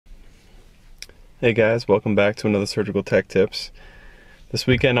Hey guys, welcome back to another Surgical Tech Tips. This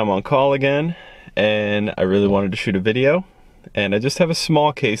weekend I'm on call again, and I really wanted to shoot a video, and I just have a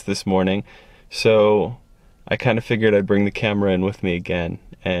small case this morning, so I kind of figured I'd bring the camera in with me again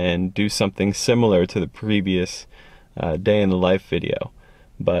and do something similar to the previous day in the life video.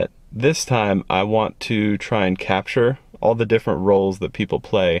 But this time I want to try and capture all the different roles that people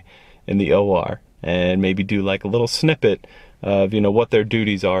play in the OR, and maybe do like a little snippet of, what their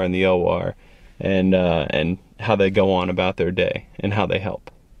duties are in the OR. And how they go on about their day and how they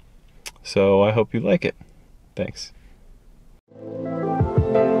help. So I hope you like it. Thanks.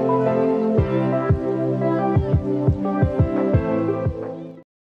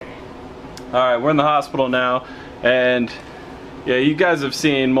 Alright, we're in the hospital now, and yeah, you guys have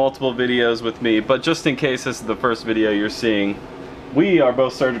seen multiple videos with me, but just in case this is the first video you're seeing, we are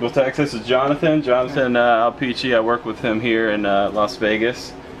both surgical techs. This is Jonathan Alpici. I work with him here in Las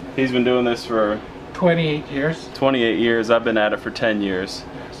Vegas. He's been doing this for 28 years. 28 years. I've been at it for 10 years.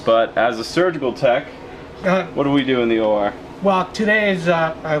 But as a surgical tech, what do we do in the OR? Well, today is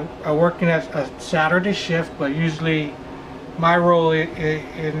I'm working as a Saturday shift, but usually my role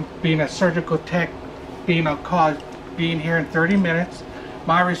in being a surgical tech, being on call, being here in 30 minutes,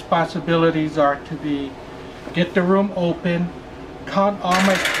 my responsibilities are to get the room open, count all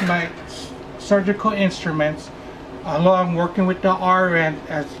my surgical instruments, along working with the RN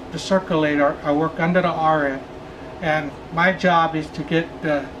as the circulator. I work under the RN, and my job is to get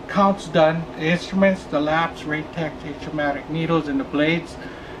the counts done, the instruments, the labs, rate tech, atraumatic needles, and the blades,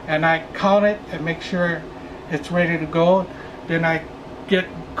 and I count it and make sure it's ready to go. Then I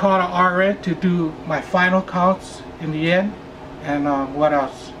call the RN to do my final counts in the end. And what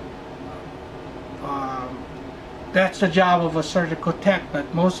else? That's the job of a surgical tech,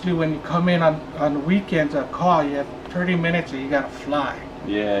 but mostly when you come in on the weekends on call, you have 30 minutes and you gotta fly.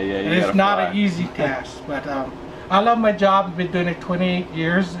 Yeah, and it's not an easy task, but I love my job. I've been doing it 28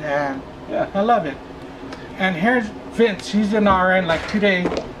 years, and yeah, I love it. And here's Vince. He's an RN. Like today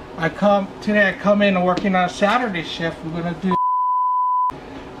I come in and working on a Saturday shift. We're gonna do,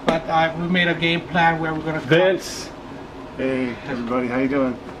 but we made a game plan where we're gonna Vince. Hey everybody, how you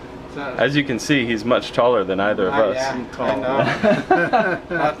doing? As you can see, he's much taller than either of us. Yeah, I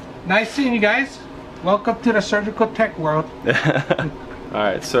know. Nice seeing you guys. Welcome to the surgical tech world.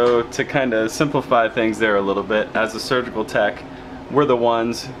 Alright, so to kind of simplify things there a little bit, as a surgical tech, we're the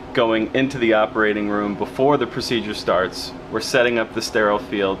ones going into the operating room before the procedure starts. We're setting up the sterile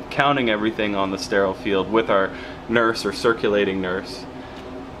field, counting everything on the sterile field with our nurse or circulating nurse,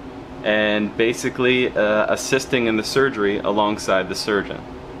 and basically assisting in the surgery alongside the surgeon.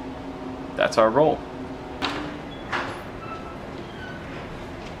 That's our role.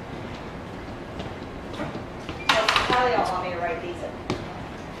 How do y'all want me to write these in?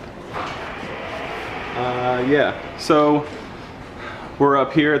 Yeah, so we're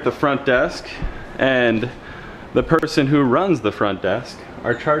up here at the front desk, and the person who runs the front desk,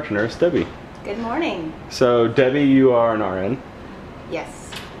 our charge nurse, Debbie. Good morning. So Debbie, you are an RN.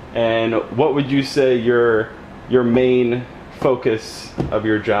 Yes. And what would you say your main focus of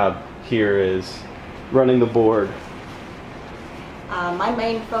your job here is? Running the board. My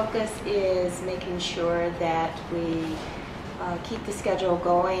main focus is making sure that we keep the schedule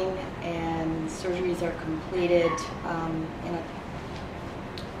going and surgeries are completed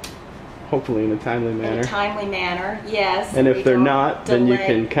Hopefully in a timely manner. In a timely manner, yes. And if they're not, then you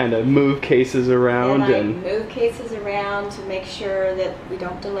can kind of move cases around. And move cases around to make sure that we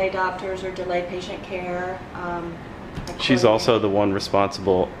don't delay doctors or delay patient care. She's also the one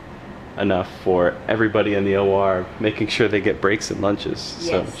responsible enough for everybody in the OR, making sure they get breaks and lunches. Yes.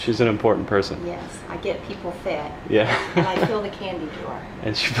 So she's an important person. Yes, I get people fed. Yeah. And I fill the candy drawer.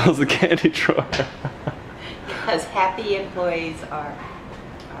 And she fills the candy drawer. Because happy employees are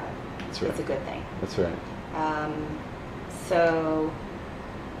That's right. It's a good thing. That's right.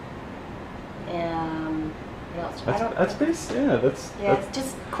 What else? That's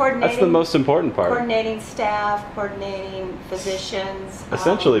just coordinating. That's the most important part. Coordinating staff, coordinating physicians.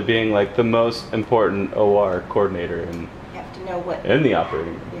 Essentially being like the most important OR coordinator You have to know what in the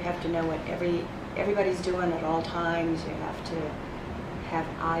operating room. You have to know what everybody's doing at all times. You have to have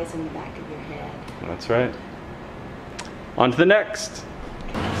eyes in the back of your head. That's right. On to the next.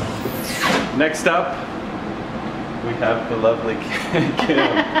 Next up, we have the lovely Kim.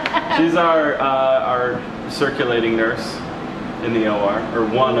 She's our circulating nurse in the OR, or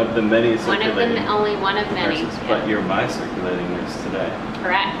one of the many circulating only one of many. Nurses, but you're my circulating nurse today.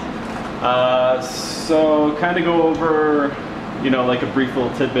 Correct. So kind of go over, like a brief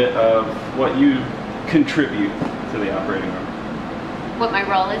little tidbit of what you contribute to the operating room. What my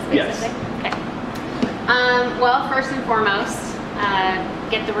role is, basically? Yes. Okay. Well, first and foremost,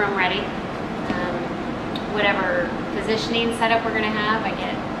 get the room ready. Whatever positioning setup we're going to have, I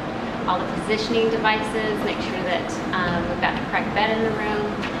get all the positioning devices, make sure that we've got the correct bed in the room,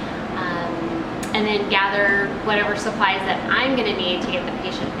 and then gather whatever supplies that I'm going to need to get the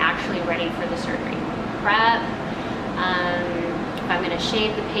patient actually ready for the surgery. Prep, if I'm going to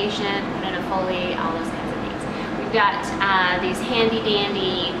shave the patient, put in a Foley, all those kinds of things. We've got these handy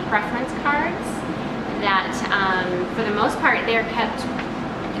dandy preference cards that for the most part they're kept,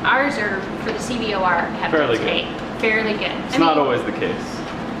 ours are for the CVOR kept Fairly up to date. good. Fairly good. It's not always the case.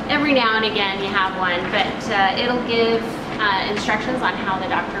 Every now and again you have one, but it'll give instructions on how the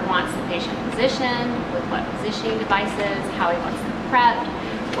doctor wants the patient positioned, with what positioning devices, how he wants them prepped,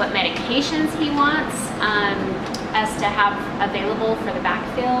 what medications he wants us to have available for the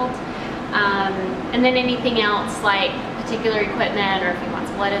backfield, and then anything else like particular equipment or if he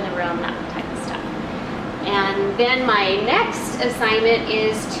wants blood in the room, that type of stuff. And then my next assignment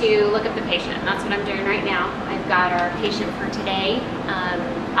is to look up the patient. And that's what I'm doing right now. I've got our patient for today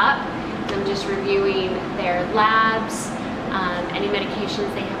up. I'm just reviewing their labs, any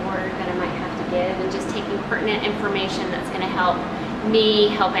medications they have ordered that I might have to give, and just taking pertinent information that's going to help me,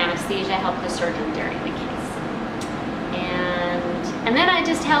 help anesthesia, help the surgeon during the case. And then I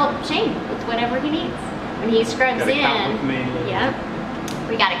just help Shane with whatever he needs. When he scrubs in, yep,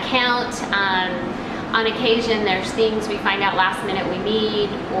 we got to count. On occasion, there's things we find out last minute we need,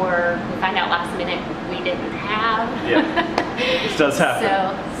 or we find out last minute we didn't have. Yeah, this does happen.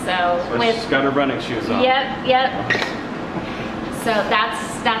 So with, she's got her running shoes on. Yep. So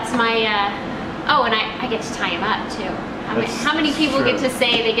that's my. Oh, and I get to tie him up too. How many people get to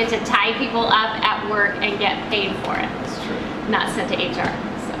say they get to tie people up at work and get paid for it? That's true. Not sent to HR.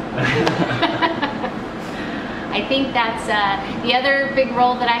 So. I think that's the other big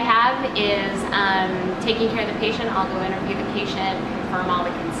role that I have is taking care of the patient. I'll go interview the patient, confirm all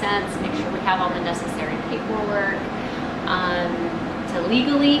the consents, make sure we have all the necessary paperwork to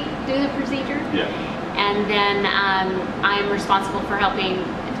legally do the procedure. Yeah. And then I'm responsible for helping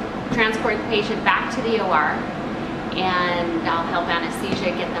transport the patient back to the OR, and I'll help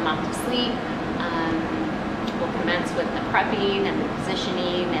anesthesia get them off to sleep. We'll commence with the prepping and the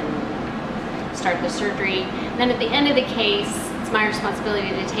positioning and start the surgery. Then at the end of the case, it's my responsibility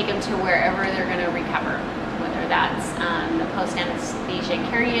to take them to wherever they're going to recover, whether that's the post-anesthesia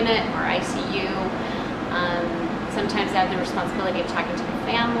care unit or ICU. Sometimes I have the responsibility of talking to the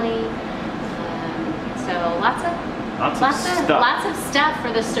family. So lots of stuff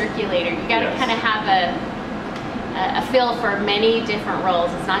for the circulator. You got to kind of have a feel for many different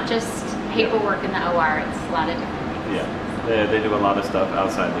roles. It's not just paperwork in the OR. It's a lot of different things. Yeah, they do a lot of stuff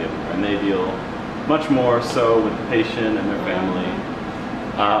outside the OR, and they deal much more so with the patient and their family.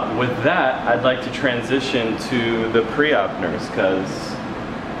 With that, I'd like to transition to the pre-op nurse, because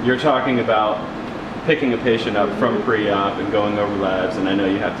you're talking about picking a patient up from pre-op and going over labs, and I know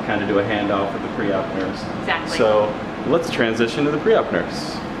you have to kind of do a handoff with the pre-op nurse. Exactly. So let's transition to the pre-op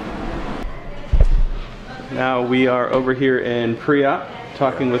nurse. Now we are over here in pre-op,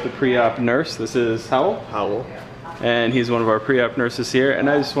 talking with the pre-op nurse. This is Howell. Howell. And he's one of our pre-op nurses here, and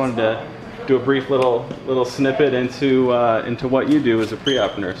I just wanted to do a brief little snippet into what you do as a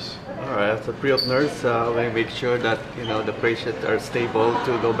pre-op nurse. All right, as a pre-op nurse, we make sure that the patients are stable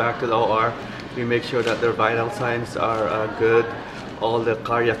to go back to the OR. We make sure that their vital signs are good. All the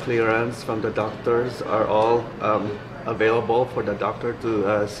cardiac clearance from the doctors are all available for the doctor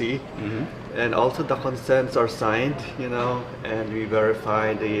to see. Mm-hmm. And also the consents are signed, and we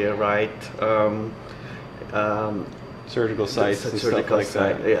verify the right surgical sites and surgical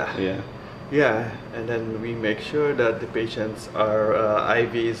stuff like that. Yeah, and then we make sure that the patients are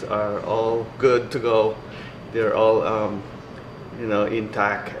IVs are all good to go. They're all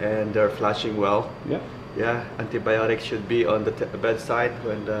intact and they're flashing well. Yeah, antibiotics should be on the bedside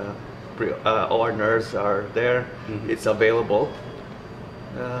when the OR nurse are there. Mm-hmm. It's available.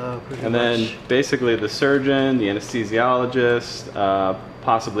 And then basically the surgeon, the anesthesiologist,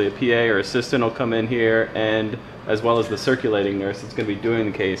 possibly a PA or assistant will come in here, and as well as the circulating nurse that's going to be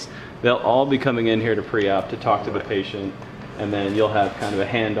doing the case. They'll all be coming in here to pre-op to talk to the patient, and then you'll have kind of a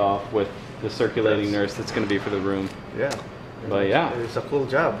handoff with the circulating nurse that's going to be for the room. Yeah. But yeah. It's a cool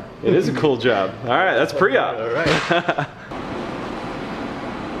job. It is a cool job. All right, that's pre-op. All right.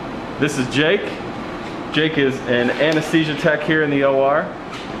 This is Jake. Jake is an anesthesia tech here in the OR.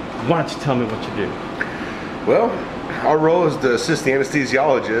 Why don't you tell me what you do? Well, our role is to assist the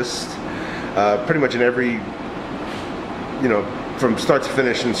anesthesiologist pretty much in every, from start to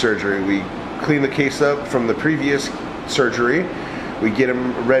finish in surgery. We clean the case up from the previous surgery. We get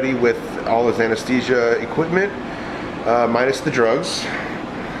him ready with all his anesthesia equipment, minus the drugs,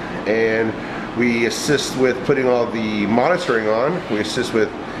 and we assist with putting all the monitoring on. We assist with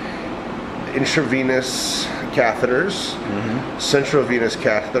intravenous catheters, central venous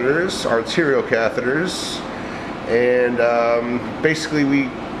catheters, arterial catheters, and basically we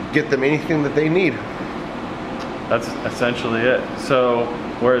get them anything that they need. That's essentially it. So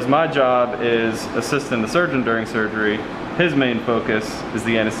whereas my job is assisting the surgeon during surgery, his main focus is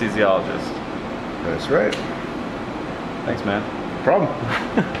the anesthesiologist. That's right. Thanks, man. No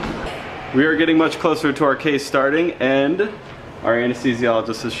problem. We are getting much closer to our case starting, and our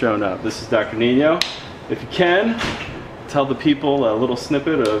anesthesiologist has shown up. This is Dr. Nino. If you can, tell the people a little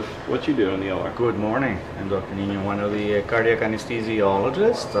snippet of what you do in the OR. Good morning. I'm Dr. Nino, one of the cardiac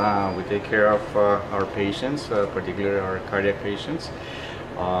anesthesiologists. We take care of our patients, particularly our cardiac patients.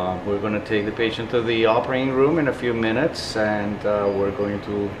 We're going to take the patient to the operating room in a few minutes, and we're going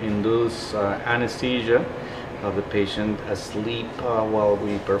to induce anesthesia of the patient asleep while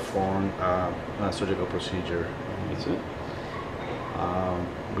we perform a surgical procedure. That's it.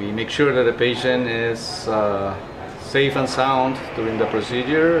 We make sure that the patient is safe and sound during the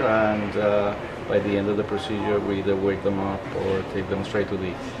procedure, and by the end of the procedure we either wake them up or take them straight to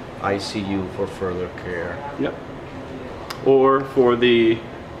the ICU for further care. Yep. Or for the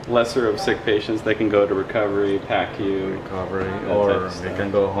lesser of sick patients, they can go to recovery, PACU, or they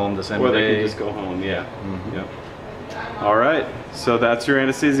can go home the same day. Or they can just go home, yeah. Yep. All right, so that's your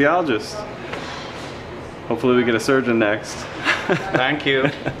anesthesiologist. Hopefully we get a surgeon next. Thank you.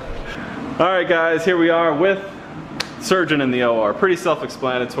 All right, guys, here we are with surgeon in the OR. Pretty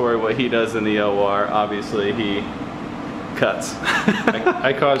self-explanatory what he does in the OR. Obviously, he cuts.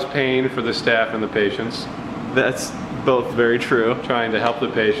 I cause pain for the staff and the patients. That's both very true. Trying to help the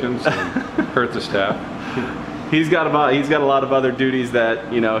patients and hurt the staff. He's got a lot of other duties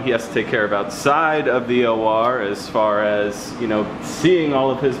that, you know, he has to take care of outside of the OR, as far as, you know, seeing all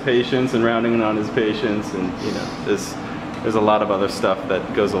of his patients and rounding on his patients, and, you know, there's a lot of other stuff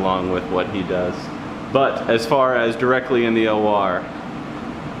that goes along with what he does. But as far as directly in the OR,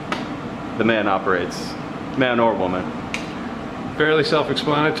 the man operates, man or woman. Fairly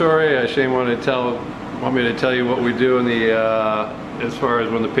self-explanatory. Shane want me to tell you what we do in the as far as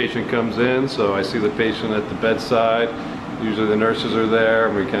when the patient comes in. So I see the patient at the bedside. Usually the nurses are there,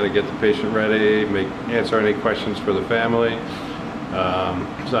 and we kind of get the patient ready, answer any questions for the family,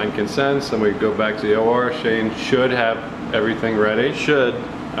 sign consents, and we go back to the OR. Shane should have everything ready. Should.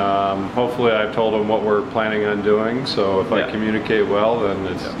 Hopefully I've told him what we're planning on doing, so if I communicate well, then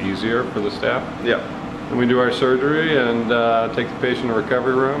it's easier for the staff. Yeah. And we do our surgery and take the patient to the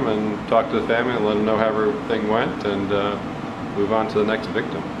recovery room and talk to the family and let them know how everything went, and move on to the next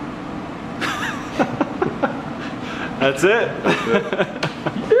victim. That's it.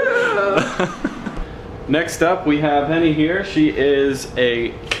 Yeah. Next up, we have Henny here. She is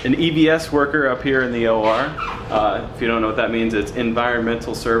an EVS worker up here in the OR. If you don't know what that means, it's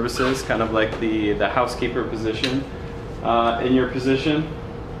environmental services, kind of like the housekeeper position. In your position,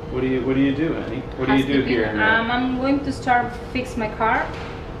 what do you do, Henny? What do you do here? I'm going to start fix my car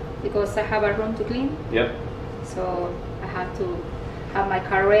because I have a room to clean. Yep. So I have to have my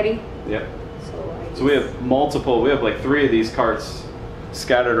car ready. Yep. So we have multiple. We have like 3 of these carts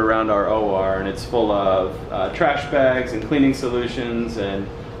scattered around our OR, and it's full of trash bags and cleaning solutions and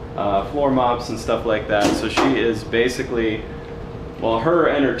floor mops and stuff like that. So she is basically, well, her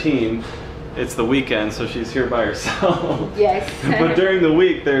and her team, it's the weekend, so she's here by herself. Yes. But during the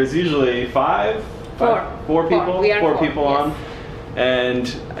week, there's usually four people on. And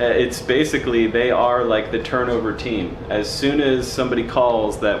it's basically, they are like the turnover team. As soon as somebody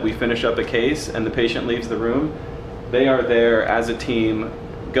calls that we finish up a case and the patient leaves the room, they are there as a team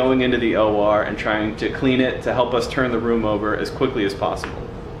going into the OR and trying to clean it to help us turn the room over as quickly as possible.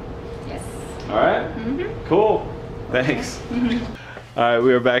 Yes. All right? Mm-hmm. Cool. Thanks. Mm-hmm. All right,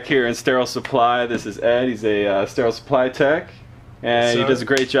 we are back here in sterile supply. This is Ed. He's a sterile supply tech, and he does a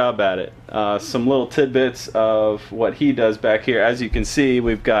great job at it. Some little tidbits of what he does back here. As you can see,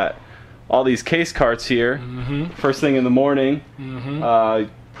 we've got all these case carts here. Mm-hmm. First thing in the morning,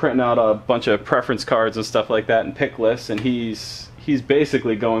 printing out a bunch of preference cards and stuff like that and pick lists, and he's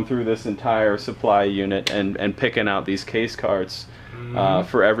basically going through this entire supply unit and picking out these case cards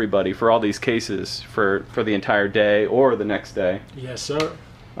for everybody, for all these cases, for the entire day or the next day. Yes, sir.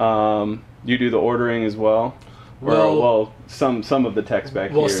 You do the ordering as well? Well, some of the techs back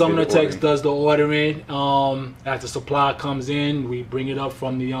here. Well, some of the techs does the ordering. As the supply comes in, we bring it up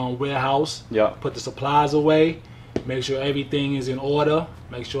from the warehouse. Yeah. Put the supplies away. Make sure everything is in order.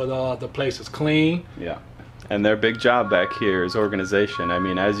 Make sure the place is clean. Yeah. And their big job back here is organization. I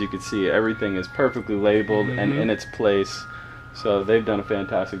mean, as you can see, everything is perfectly labeled and in its place. So they've done a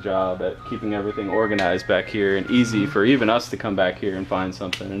fantastic job at keeping everything organized back here and easy for even us to come back here and find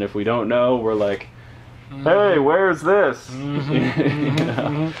something. And if we don't know, we're like, hey, where's this?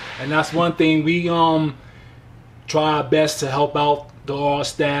 And that's one thing we try our best to help out the OR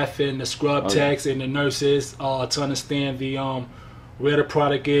staff and the scrub techs and the nurses to understand the where the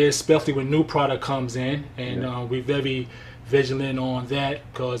product is, especially when new product comes in, and we're very vigilant on that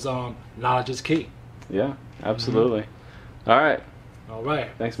because knowledge is key. Yeah, absolutely. All right. All right.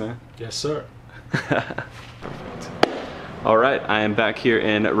 Thanks, man. Yes, sir. All right, I am back here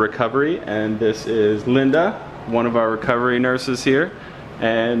in recovery, and this is Linda, one of our recovery nurses here,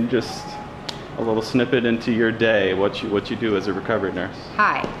 and just a little snippet into your day, what you do as a recovery nurse.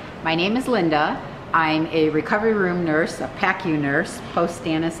 Hi, my name is Linda. I'm a recovery room nurse, a PACU nurse,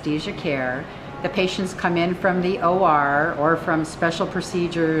 post-anesthesia care. The patients come in from the OR or from special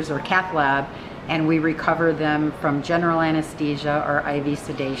procedures or cath lab, and we recover them from general anesthesia or IV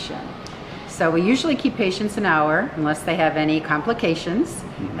sedation. So we usually keep patients an hour unless they have any complications,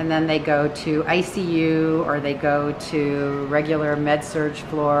 and then they go to ICU or they go to regular med-surg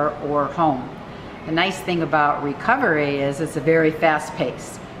floor or home. The nice thing about recovery is it's a very fast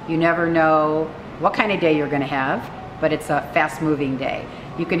pace. You never know what kind of day you're going to have, but it's a fast-moving day.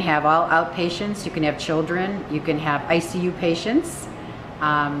 You can have all outpatients, you can have children, you can have ICU patients.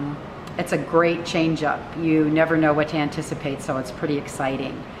 It's a great change-up. You never know what to anticipate, so it's pretty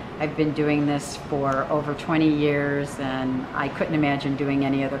exciting. I've been doing this for over 20 years, and I couldn't imagine doing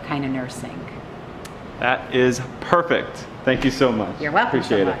any other kind of nursing. That is perfect. Thank you so much. You're welcome.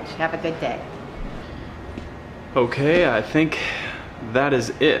 Appreciate so much. Have a good day. Okay, I think that is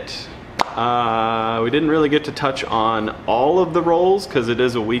it. We didn't really get to touch on all of the roles because it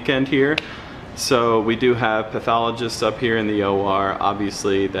is a weekend here. So we do have pathologists up here in the OR,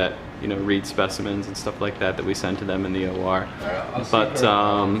 obviously, that read specimens and stuff like that we send to them in the OR. But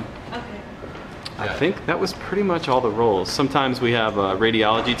I think that was pretty much all the roles. Sometimes we have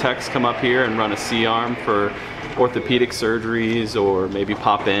radiology techs come up here and run a C-arm for orthopedic surgeries, or maybe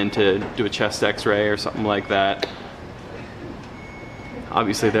pop in to do a chest x-ray or something like that.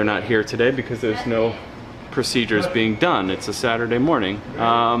 Obviously they're not here today because there's no procedures being done. It's a Saturday morning.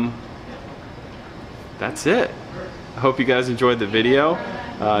 That's it. I hope you guys enjoyed the video,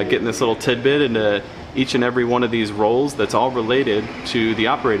 getting this little tidbit into each and every one of these roles that's all related to the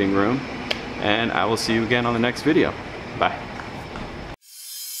operating room. And I will see you again on the next video. Bye.